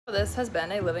This has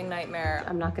been a living nightmare.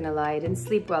 I'm not gonna lie, I didn't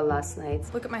sleep well last night.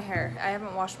 Look at my hair. I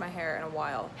haven't washed my hair in a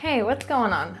while. Hey, what's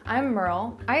going on? I'm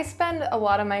Merle. I spend a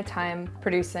lot of my time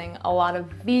producing a lot of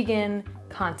vegan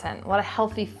content, a lot of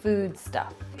healthy food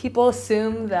stuff. People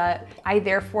assume that I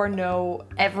therefore know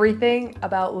everything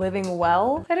about living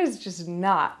well. That is just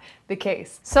not the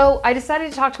case. So I decided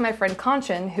to talk to my friend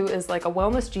Kanchan, who is like a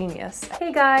wellness genius.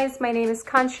 Hey guys, my name is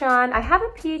Kanchan. I have a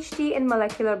PhD in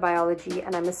molecular biology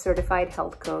and I'm a certified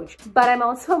health coach, but I'm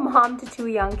also a mom to 2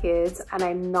 young kids and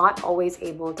I'm not always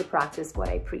able to practice what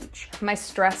I preach. My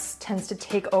stress tends to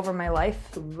take over my life.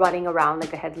 Running around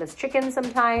like a headless chicken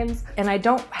sometimes. And I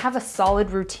don't have a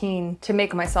solid routine to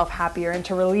make myself happier and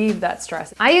to relieve that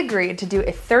stress. I agreed to do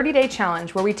a 30-day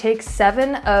challenge where we take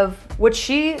 7 of what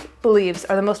she believes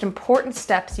are the most important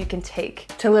steps you can take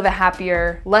to live a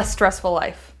happier, less stressful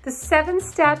life. The 7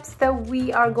 steps that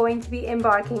we are going to be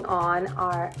embarking on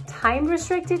are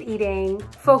time-restricted eating,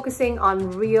 focusing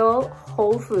on real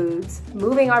whole foods,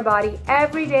 moving our body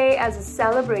every day as a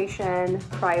celebration,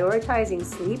 prioritizing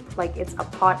sleep like it's a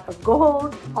pot of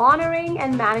gold, honoring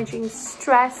and managing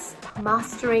stress,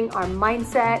 mastering our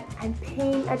mindset, and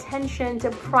paying attention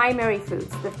to primary foods,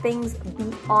 the things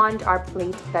beyond our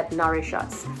plate that nourish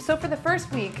us. So for the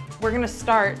first week, we're gonna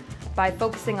start by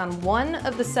focusing on 1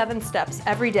 of the 7 steps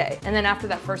every day. And then after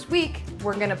that first week,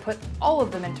 we're gonna put all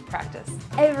of them into practice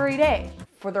every day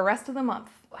for the rest of the month.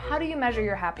 How do you measure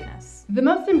your happiness? The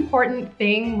most important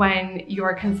thing when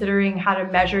you're considering how to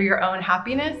measure your own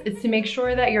happiness is to make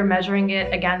sure that you're measuring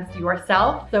it against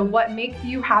yourself. So what makes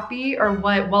you happy or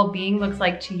what well-being looks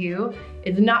like to you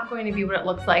is not going to be what it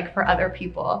looks like for other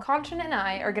people. Kanchan and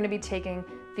I are gonna be taking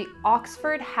the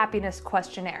Oxford Happiness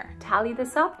Questionnaire. Tally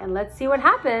this up and let's see what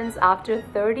happens after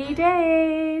 30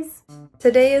 days.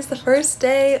 Today is the first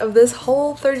day of this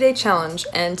whole 30-day challenge,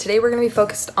 and today we're gonna be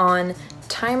focused on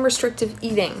time-restrictive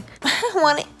eating. I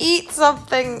wanna eat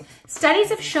something. Studies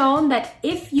have shown that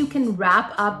if you can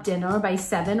wrap up dinner by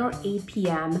 7 or 8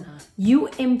 p.m., you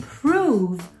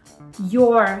improve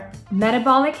your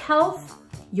metabolic health,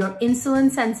 your insulin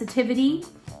sensitivity,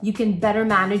 you can better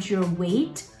manage your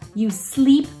weight, you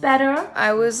sleep better.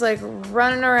 I was like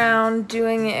running around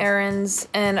doing errands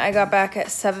and I got back at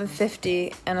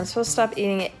 7:50 and I'm supposed to stop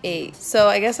eating at 8. So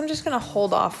I guess I'm just gonna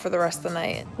hold off for the rest of the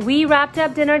night. We wrapped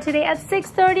up dinner today at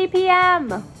 6:30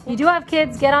 p.m. You do have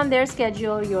kids, get on their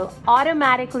schedule. You'll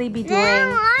automatically be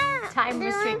doing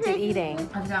time-restricted eating.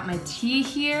 I've got my tea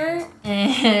here,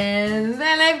 and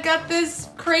then I've got this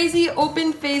crazy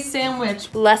open-faced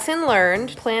sandwich. Lesson learned,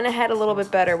 plan ahead a little bit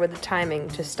better with the timing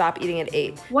to stop eating at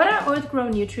 8. What are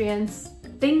earth-grown nutrients?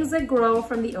 Things that grow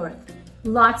from the earth.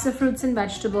 Lots of fruits and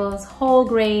vegetables, whole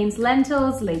grains,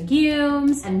 lentils,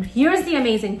 legumes. And here's the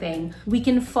amazing thing. We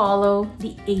can follow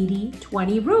the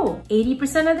 80-20 rule.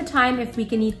 80% of the time, if we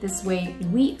can eat this way,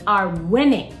 we are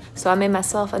winning. So I made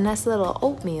myself a nice little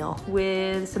oatmeal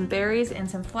With some berries and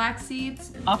some flax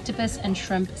seeds. Octopus and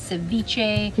shrimp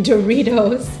ceviche.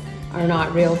 Doritos are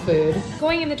not real food.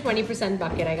 Going in the 20%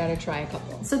 bucket, I gotta try a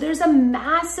couple. So there's a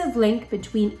massive link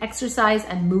between exercise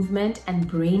and movement and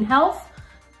brain health.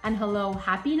 And hello,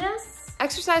 happiness.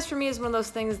 Exercise for me is one of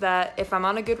those things that if I'm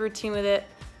on a good routine with it,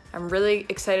 I'm really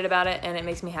excited about it and it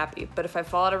makes me happy. But if I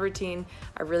fall out of routine,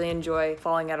 I really enjoy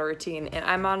falling out of routine. And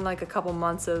I'm on like a couple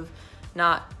months of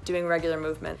not doing regular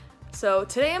movement. So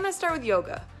today I'm gonna start with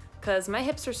yoga because my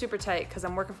hips are super tight because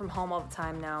I'm working from home all the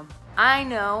time now. I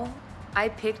know I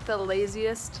picked the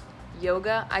laziest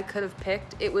yoga I could have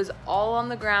picked. It was all on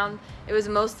the ground. It was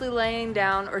mostly laying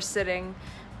down or sitting,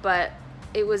 but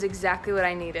it was exactly what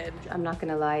I needed. I'm not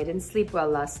gonna lie, I didn't sleep well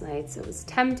last night, so it was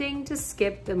tempting to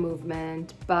skip the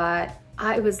movement, but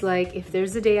I was like, if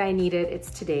there's a day I need it, it's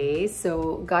today.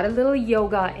 So got a little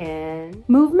yoga in.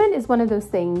 Movement is one of those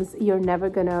things you're never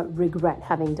gonna regret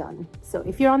having done. So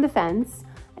if you're on the fence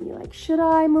and you're like, should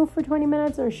I move for 20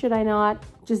 minutes or should I not?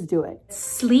 Just do it.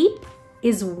 Sleep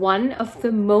is one of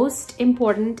the most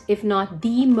important, if not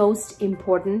the most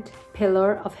important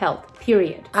pillar of health,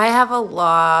 period. I have a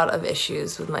lot of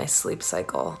issues with my sleep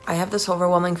cycle. I have this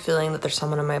overwhelming feeling that there's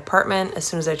someone in my apartment as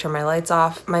soon as I turn my lights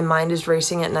off. My mind is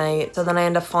racing at night, so then I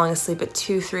end up falling asleep at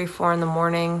 2, 3, 4 in the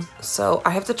morning. So I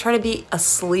have to try to be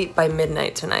asleep by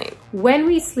midnight tonight. When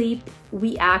we sleep,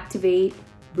 we activate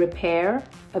repair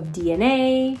of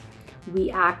DNA,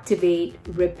 we activate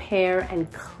repair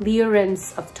and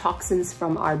clearance of toxins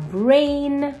from our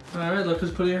brain. All right, look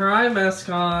who's putting her eye mask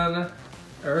on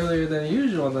earlier than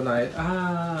usual in the night.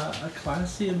 Ah, a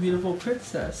classy and beautiful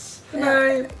princess. Good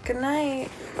night. Good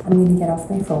night. I'm gonna get off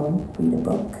my phone, read a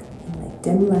book, in like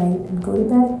dim light, and go to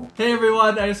bed. Hey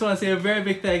everyone, I just want to say a very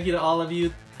big thank you to all of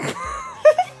you.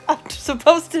 I'm just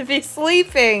supposed to be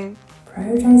sleeping.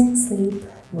 Prioritizing sleep,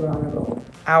 we're on a roll.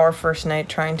 Our first night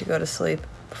trying to go to sleep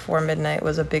before midnight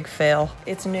was a big fail.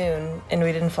 It's noon and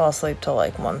we didn't fall asleep till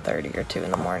like 1:30 or 2 in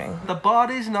the morning. The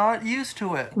body's not used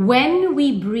to it. When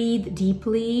we breathe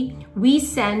deeply, we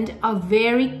send a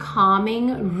very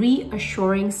calming,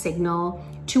 reassuring signal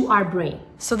to our brain.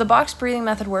 So the box breathing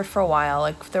method worked for a while.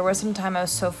 Like there was some time I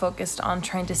was so focused on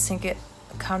trying to sync it,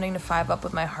 counting to 5 up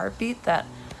with my heartbeat that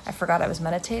I forgot I was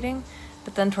meditating.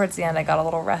 But then towards the end I got a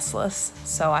little restless.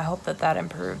 So I hope that that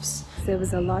improves. There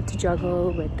was a lot to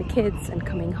juggle with the kids and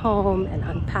coming home and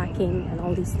unpacking and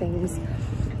all these things.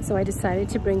 So I decided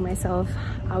to bring myself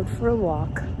out for a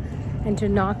walk and to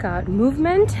knock out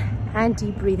movement and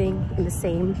deep breathing in the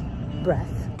same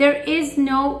breath. There is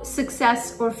no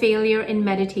success or failure in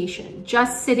meditation.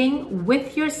 Just sitting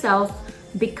with yourself,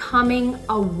 becoming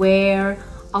aware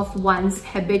of one's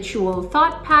habitual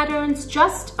thought patterns,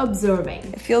 just observing.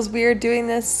 It feels weird doing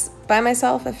this by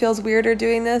myself. It feels weirder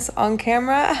doing this on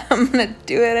camera. I'm gonna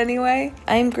do it anyway.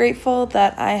 I'm grateful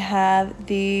that I have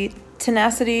the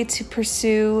tenacity to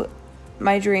pursue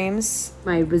my dreams.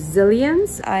 My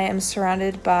resilience. I am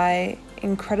surrounded by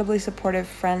incredibly supportive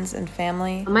friends and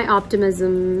family. My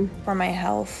optimism. For my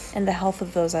health and the health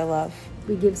of those I love.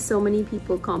 We give so many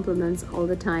people compliments all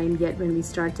the time, yet when we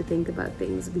start to think about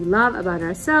things we love about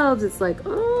ourselves, it's like,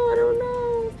 oh, I don't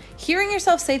know. Hearing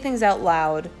yourself say things out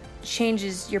loud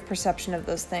changes your perception of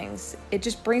those things. It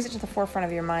just brings it to the forefront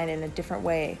of your mind in a different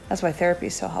way. That's why therapy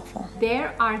is so helpful.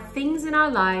 There are things in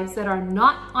our lives that are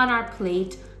not on our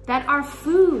plate that are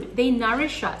food. They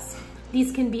nourish us.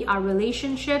 These can be our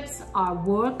relationships, our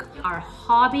work, our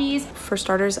hobbies. For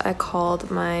starters, I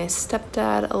called my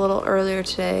stepdad a little earlier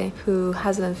today, who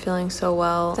hasn't been feeling so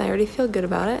well. I already feel good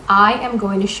about it. I am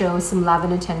going to show some love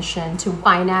and attention to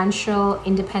financial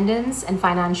independence and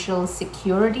financial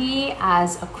security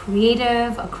as a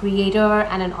creative, a creator,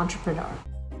 and an entrepreneur.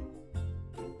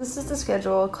 This is the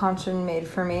schedule Kanchan made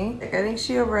for me. I think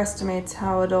she overestimates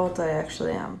how adult I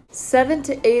actually am. 7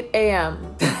 to 8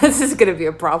 a.m. This is gonna be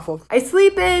a problem. I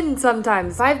sleep in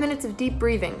sometimes. 5 minutes of deep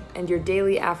breathing and your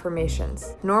daily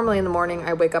affirmations. Normally in the morning,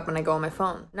 I wake up and I go on my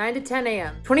phone. 9 to 10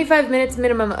 a.m. 25 minutes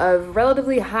minimum of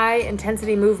relatively high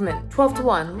intensity movement. 12 to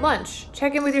 1, lunch.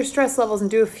 Check in with your stress levels and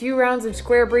do a few rounds of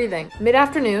square breathing.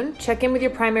 Mid-afternoon, check in with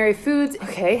your primary foods.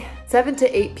 Okay. 7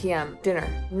 to 8 p.m. dinner.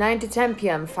 9 to 10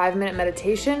 p.m. 5-minute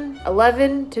meditation.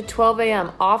 11 to 12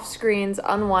 a.m. off screens,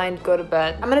 unwind, go to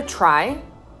bed. I'm gonna try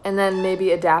and then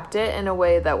maybe adapt it in a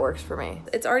way that works for me.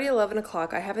 It's already 11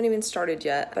 o'clock. I haven't even started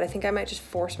yet, but I think I might just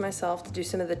force myself to do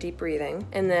some of the deep breathing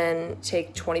and then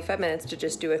take 25 minutes to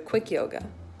just do a quick yoga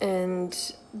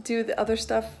and do the other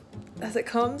stuff as it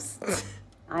comes.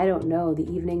 I don't know, the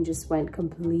evening just went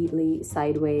completely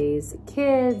sideways.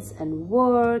 Kids and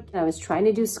work. I was trying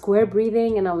to do square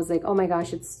breathing and I was like, oh my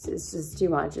gosh, it's just too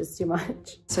much, it's too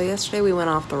much. So yesterday we went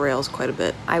off the rails quite a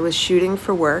bit. I was shooting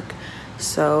for work,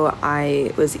 so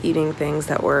I was eating things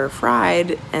that were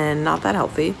fried and not that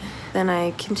healthy. Then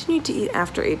I continued to eat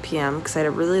after 8 p.m. because I had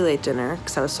a really late dinner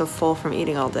because I was so full from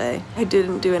eating all day. I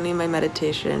didn't do any of my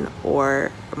meditation or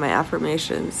my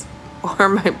affirmations or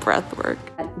my breath work.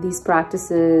 These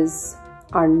practices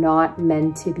are not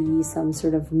meant to be some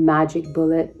sort of magic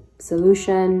bullet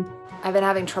solution. I've been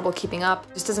having trouble keeping up.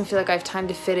 It just doesn't feel like I have time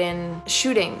to fit in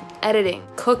shooting, editing,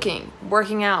 cooking,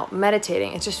 working out,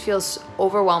 meditating. It just feels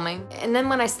overwhelming. And then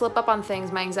when I slip up on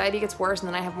things, my anxiety gets worse and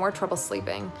then I have more trouble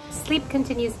sleeping. Sleep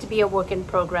continues to be a work in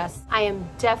progress. I am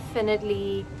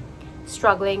definitely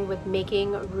struggling with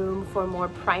making room for more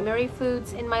primary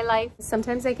foods in my life.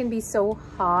 Sometimes I can be so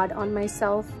hard on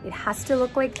myself. It has to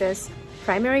look like this.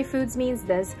 Primary foods means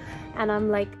this. And I'm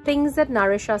like, things that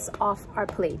nourish us off our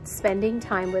plate, spending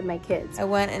time with my kids. I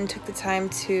went and took the time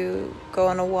to go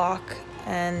on a walk,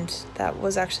 and that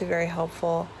was actually very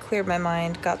helpful. Cleared my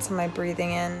mind, got some of my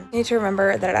breathing in. I need to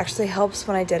remember that it actually helps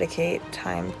when I dedicate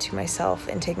time to myself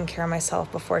and taking care of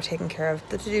myself before taking care of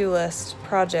the to-do list,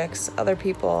 projects, other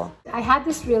people. I had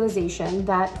this realization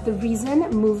that the reason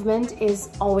movement is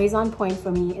always on point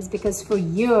for me is because for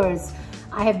years,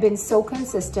 I have been so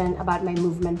consistent about my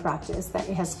movement practice that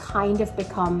it has kind of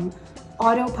become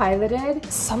autopiloted.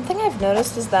 Something I've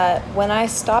noticed is that when I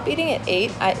stop eating at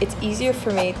 8, it's easier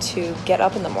for me to get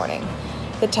up in the morning.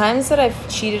 The times that I've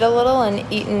cheated a little and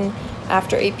eaten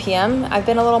after 8 p.m., I've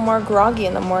been a little more groggy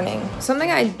in the morning.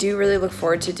 Something I do really look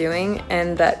forward to doing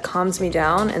and that calms me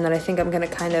down and that I think I'm gonna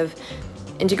kind of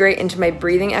integrate into my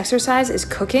breathing exercise is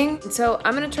cooking. So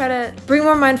I'm gonna try to bring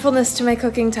more mindfulness to my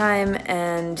cooking time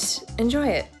and enjoy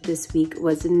it. This week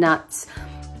was nuts.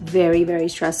 very, very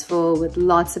stressful with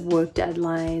lots of work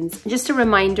deadlines. Just a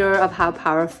reminder of how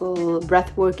powerful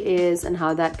breath work is and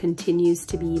how that continues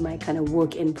to be my kind of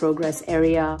work in progress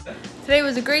area. Today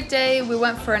was a great day. We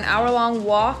went for an hour-long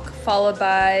walk followed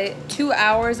by 2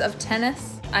 hours of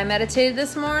tennis. I meditated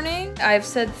this morning. I've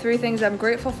said 3 things I'm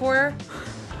grateful for.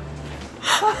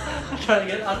 I'm trying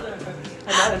to get out there and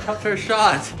not interrupt her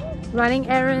shot. Running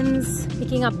errands,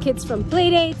 picking up kids from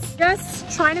play dates,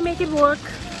 just trying to make it work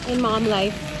in mom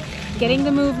life, getting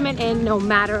the movement in no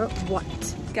matter what.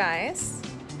 Guys,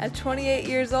 at 28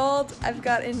 years old, I've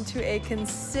got into a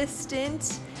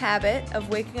consistent habit of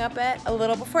waking up at a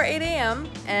little before 8 a.m.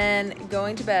 and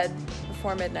going to bed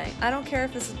before midnight. I don't care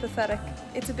if this is pathetic.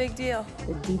 It's a big deal.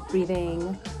 The deep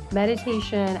breathing,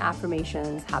 meditation,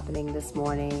 affirmations happening this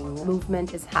morning.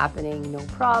 Movement is happening, no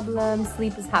problem.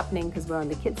 Sleep is happening because we're on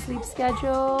the kids' sleep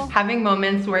schedule. Having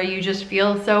moments where you just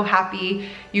feel so happy,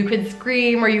 you could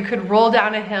scream or you could roll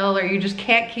down a hill or you just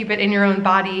can't keep it in your own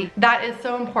body. That is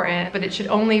so important, but it should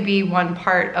only be one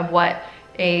part of what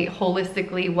a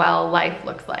holistically well life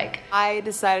looks like. I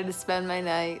decided to spend my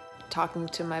night talking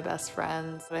to my best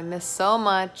friends. I miss so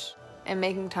much and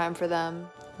making time for them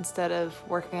instead of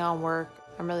working on work.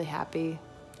 I'm really happy.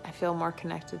 I feel more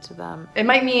connected to them. It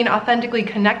might mean authentically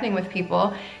connecting with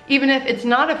people, even if it's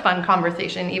not a fun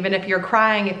conversation, even if you're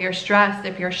crying, if you're stressed,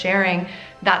 if you're sharing,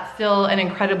 that's still an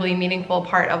incredibly meaningful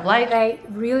part of life. I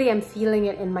really am feeling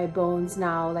it in my bones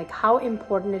now, like how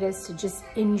important it is to just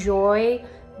enjoy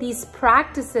these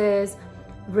practices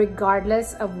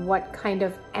regardless of what kind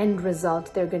of end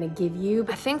result they're gonna give you.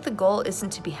 I think the goal isn't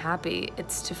to be happy,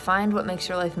 it's to find what makes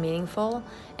your life meaningful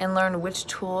and learn which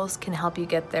tools can help you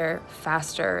get there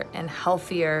faster and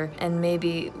healthier and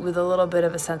maybe with a little bit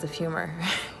of a sense of humor.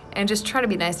 And just try to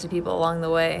be nice to people along the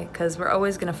way, because we're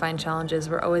always gonna find challenges,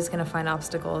 we're always gonna find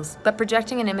obstacles. But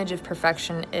projecting an image of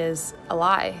perfection is a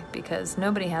lie, because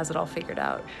nobody has it all figured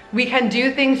out. We can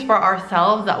do things for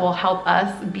ourselves that will help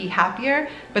us be happier,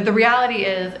 but the reality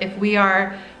is if we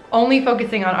are only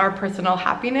focusing on our personal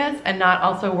happiness and not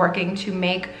also working to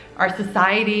make our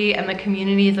society and the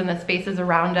communities and the spaces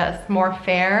around us more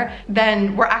fair,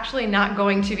 then we're actually not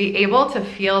going to be able to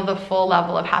feel the full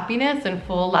level of happiness and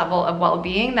full level of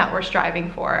well-being that we're striving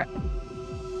for.